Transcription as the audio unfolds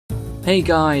Hey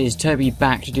guys, Toby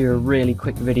back to do a really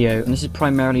quick video, and this is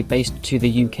primarily based to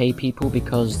the UK people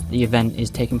because the event is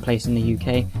taking place in the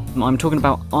UK. I'm talking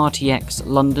about RTX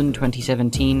London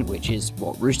 2017, which is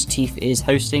what Rooster Teeth is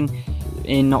hosting.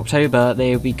 In October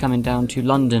they will be coming down to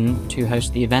London to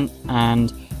host the event,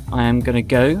 and I am going to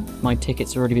go. My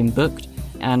ticket's already been booked,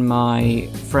 and my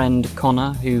friend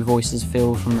Connor, who voices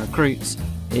Phil from Recruits,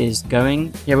 is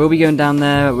going. Yeah, we'll be going down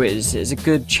there. It's a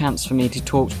good chance for me to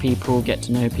talk to people, get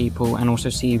to know people, and also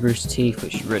see Rooster Teeth,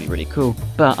 which is really cool.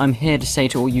 But I'm here to say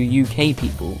to all you UK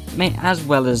people, as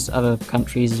well as other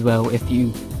countries as well, if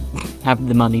you have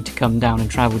the money to come down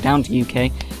and travel down to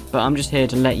UK, but I'm just here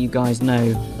to let you guys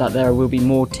know that there will be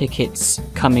more tickets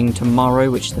coming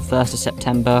tomorrow, which is the 1st of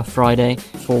September, Friday,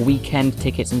 for weekend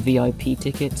tickets and VIP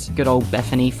tickets. Good old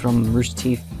Bethany from Rooster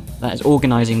Teeth, that is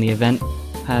organising the event,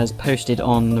 has posted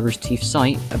on the Rooster Teeth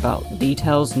site about the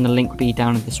details, and the link will be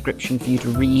down in the description for you to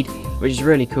read, which is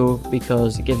really cool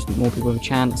because it gives more people a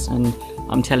chance. And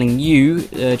I'm telling you,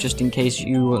 just in case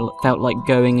you felt like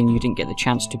going and you didn't get the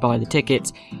chance to buy the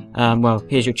tickets, well,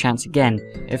 here's your chance again.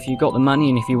 If you got the money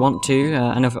and if you want to,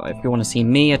 and if you want to see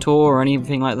me at all or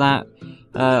anything like that,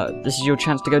 this is your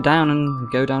chance to go down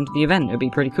to the event. It'll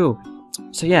be pretty cool.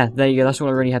 So yeah, there you go, that's all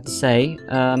I really had to say.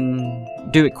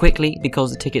 Do it quickly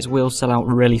because the tickets will sell out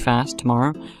really fast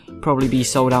tomorrow. Probably be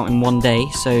sold out in one day,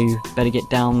 so you better get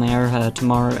down there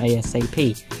tomorrow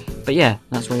ASAP. But yeah,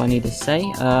 that's all I need to say.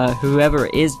 Whoever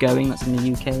is going that's in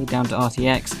the UK down to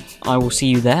RTX, I will see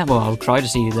you there. Well, I'll try to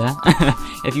see you there.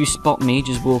 If you spot me,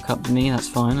 just walk up to me, that's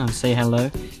fine, I'll say hello.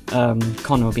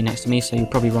 Connor will be next to me, so you'll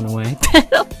probably run away.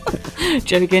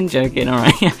 Joking,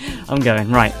 alright. I'm going.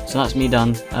 Right, so that's me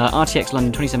done. RTX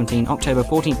London 2017, October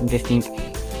 14th and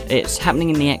 15th. It's happening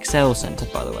in the Excel Centre,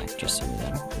 by the way, just so you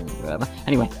know.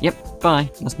 Anyway, yep, bye.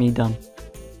 That's me done.